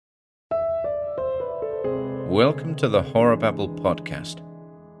Welcome to the Horror Babble podcast.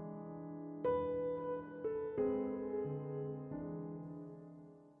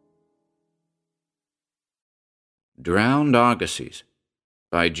 Drowned Argosies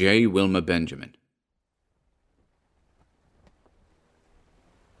by Jay Wilmer Benjamin.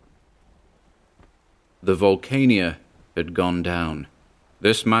 The Vulcania had gone down.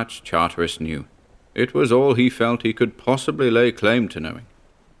 This much Charteris knew. It was all he felt he could possibly lay claim to knowing.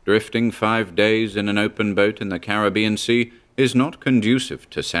 Drifting 5 days in an open boat in the Caribbean Sea is not conducive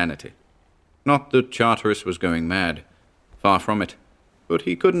to sanity. Not that Charteris was going mad. Far from it. But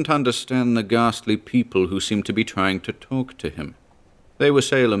he couldn't understand the ghastly people who seemed to be trying to talk to him. They were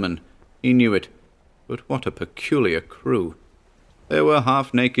sailormen. He knew it. But what a peculiar crew. There were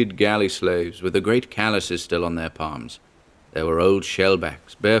half-naked galley slaves with the great calluses still on their palms. There were old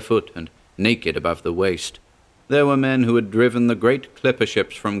shellbacks, barefoot and naked above the waist. There were men who had driven the great clipper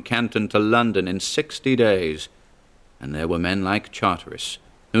ships from Canton to London in 60 days. And there were men like Charteris,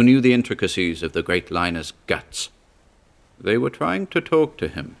 who knew the intricacies of the great liner's guts. They were trying to talk to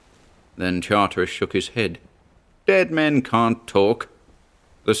him. Then Charteris shook his head. Dead men can't talk.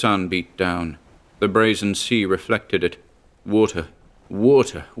 The sun beat down. The brazen sea reflected it. Water,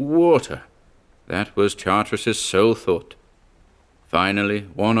 water, water. That was Charteris's sole thought. Finally,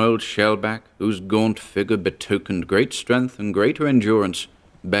 one old shellback, whose gaunt figure betokened great strength and greater endurance,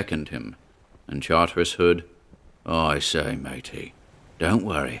 beckoned him, and Charteris heard, "I say, matey, don't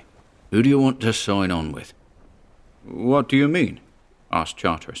worry. Who do you want to sign on with?" "What do you mean?" asked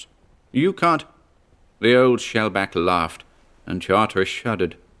Charteris. "You can't—" The old shellback laughed, and Charteris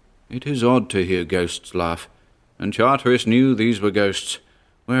shuddered. It is odd to hear ghosts laugh, and Charteris knew these were ghosts.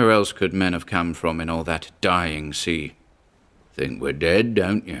 Where else could men have come from in all that dying sea? "Think we're dead,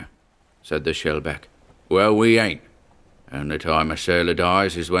 don't you?" said the shellback. "Well, we ain't. Only time a sailor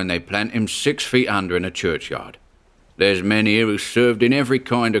dies is when they plant him 6 feet under in a churchyard. There's men here who served in every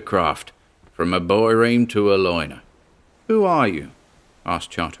kind of craft, from a boy-ream to a liner." "Who are you?"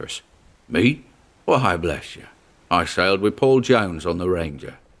 asked Charteris. "Me? Why, bless you. I sailed with Paul Jones on the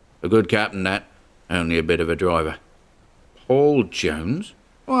Ranger. A good captain, that. Only a bit of a driver." "Paul Jones?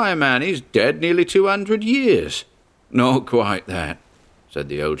 Why, man, he's dead nearly 200 years. "Not quite that," said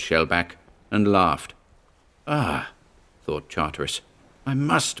the old shellback, and laughed. "Ah," thought Charteris, "I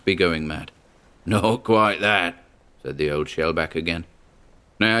must be going mad." "Not quite that," said the old shellback again.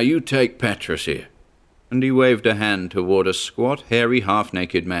 "Now you take Petrus here." And he waved a hand toward a squat, hairy,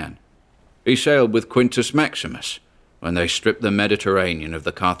 half-naked man. "He sailed with Quintus Maximus when they stripped the Mediterranean of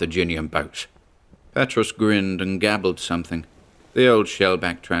the Carthaginian boats." Petrus grinned and gabbled something. The old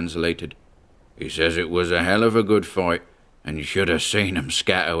shellback translated. "He says it was a hell of a good fight, and you should have seen 'em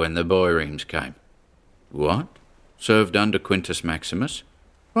scatter when the boy-reams came." "What? Served under Quintus Maximus?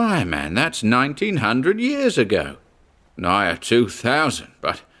 Why, man, that's 1900 years ago. Nigher 2000,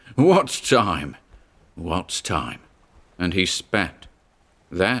 but what's time? What's time?" And he spat.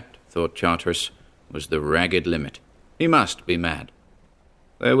 That, thought Charteris, was the ragged limit. He must be mad.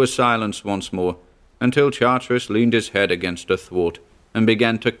 There was silence once more, until Charteris leaned his head against a thwart and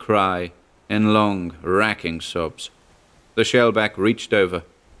began to cry in long, racking sobs. The shellback reached over,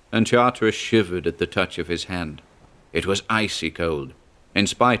 and Charteris shivered at the touch of his hand. It was icy cold, in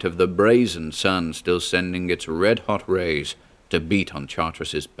spite of the brazen sun still sending its red-hot rays to beat on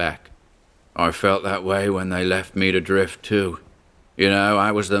Charteris's back. "I felt that way when they left me to drift too. You know,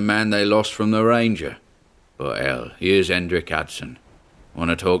 I was the man they lost from the Ranger. But hell, here's Hendrik Hudson. Want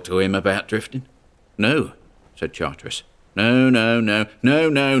to talk to him about drifting?" "No," said Charteris. No.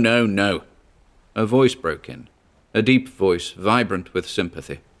 A voice broke in, a deep voice, vibrant with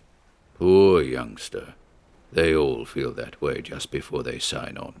sympathy. "Poor youngster. They all feel that way just before they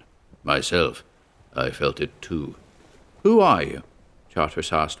sign on. Myself, I felt it too." "Who are you?"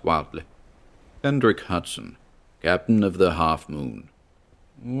 Charteris asked wildly. "Hendrik Hudson, captain of the Half Moon."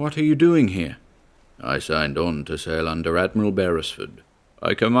 "What are you doing here?" "I signed on to sail under Admiral Beresford.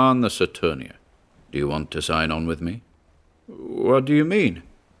 I command the Saturnia. Do you want to sign on with me?" "What do you mean?"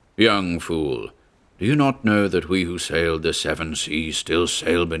 "Young fool, do you not know that we who sailed the 7 seas still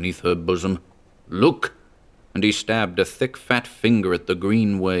sail beneath her bosom? Look!" And he stabbed a thick fat finger at the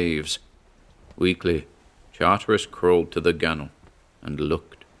green waves. Weakly, Charteris crawled to the gunwale and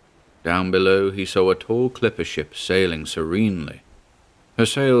looked. Down below he saw a tall clipper ship sailing serenely. Her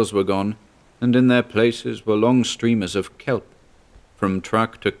sails were gone, and in their places were long streamers of kelp. From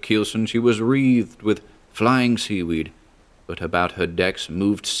truck to keelson she was wreathed with flying seaweed, but about her decks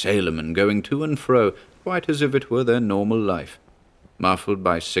moved sailormen going to and fro, quite as if it were their normal life. Muffled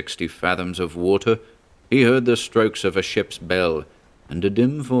by 60 fathoms of water, he heard the strokes of a ship's bell and a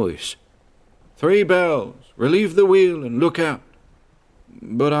dim voice. 3 bells! Relieve the wheel and look out!"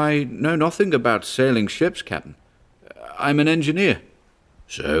 "But I know nothing about sailing ships, Captain. I'm an engineer."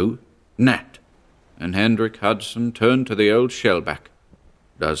 "So? Nat." And Hendrik Hudson turned to the old shellback.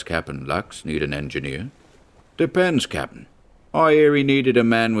 "Does Captain Lux need an engineer?" "Depends, Captain. I hear he needed a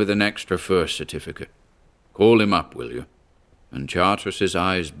man with an extra first certificate. Call him up, will you?" And Charteris's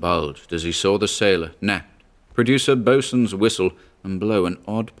eyes bulged as he saw the sailor, Nat, produce a boatswain's whistle and blow an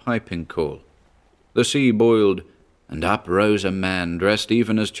odd piping call. The sea boiled, and up rose a man dressed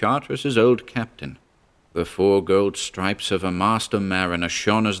even as Charteris's old captain. The 4 gold stripes of a master mariner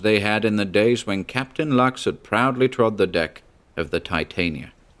shone as they had in the days when Captain Lux had proudly trod the deck of the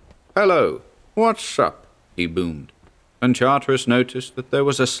Titania. "Hello, what's up?" he boomed, and Charteris noticed that there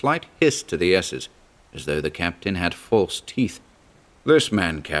was a slight hiss to the S's, as though the captain had false teeth. "This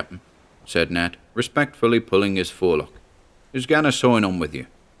man, Captain," said Nat, respectfully pulling his forelock, "is gonna sign on with you."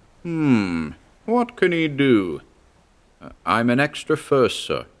 What can he do?" "I'm an extra first,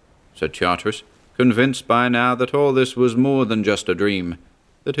 sir," said Charteris, convinced by now that all this was more than just a dream,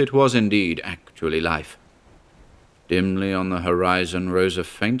 that it was indeed actually life. Dimly on the horizon rose a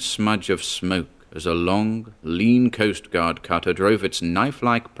faint smudge of smoke as a long, lean Coast Guard cutter drove its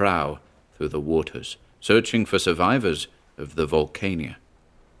knife-like prow through the waters, searching for survivors of the Vulcania.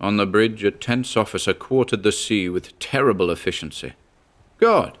 On the bridge, a tense officer quartered the sea with terrible efficiency.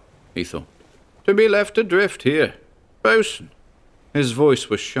 "God," he thought, "to be left adrift here. Bosun." His voice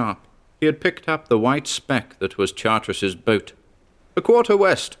was sharp. He had picked up the white speck that was Charteris's boat. "A quarter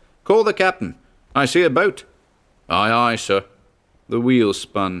west. Call the captain. I see a boat." "Aye, aye, sir." The wheel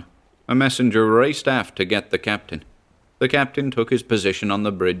spun. A messenger raced aft to get the captain. The captain took his position on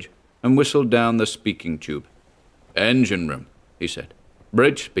the bridge and whistled down the speaking tube. "Engine room," he said.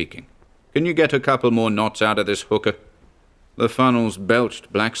 "Bridge speaking. Can you get a couple more knots out of this hooker?" The funnels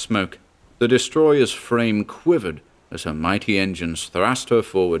belched black smoke. The destroyer's frame quivered as her mighty engines thrust her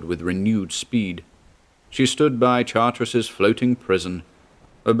forward with renewed speed. She stood by Charteris's floating prison.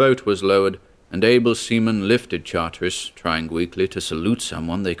 A boat was lowered, and able seamen lifted Charteris, trying weakly to salute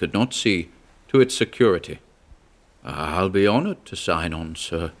someone they could not see, to its security. "I'll be honored to sign on,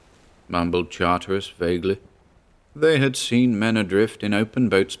 sir," mumbled Charteris vaguely. They had seen men adrift in open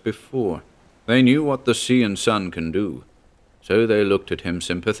boats before. They knew what the sea and sun can do. So they looked at him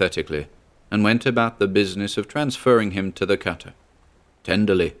sympathetically, and went about the business of transferring him to the cutter.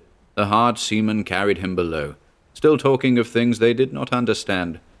 Tenderly, the hard seamen carried him below, still talking of things they did not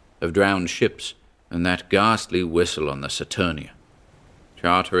understand, of drowned ships, and that ghastly whistle on the Saturnia.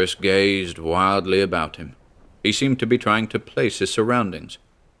 Charteris gazed wildly about him. He seemed to be trying to place his surroundings.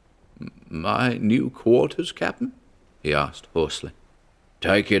 "My new quarters, Captain?" he asked hoarsely.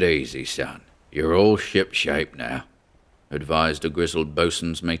 "Take it easy, son. You're all ship-shape now," advised a grizzled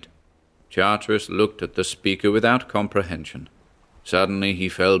boatswain's mate. Charteris looked at the speaker without comprehension. Suddenly he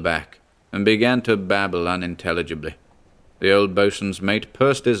fell back and began to babble unintelligibly. The old boatswain's mate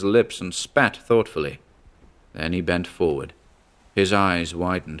pursed his lips and spat thoughtfully. Then he bent forward. His eyes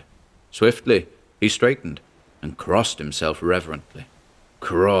widened. Swiftly he straightened and crossed himself reverently.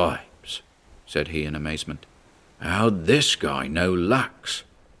 "Cripes," said he in amazement. "How'd this guy know Lux,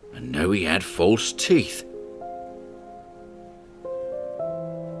 and know he had false teeth?"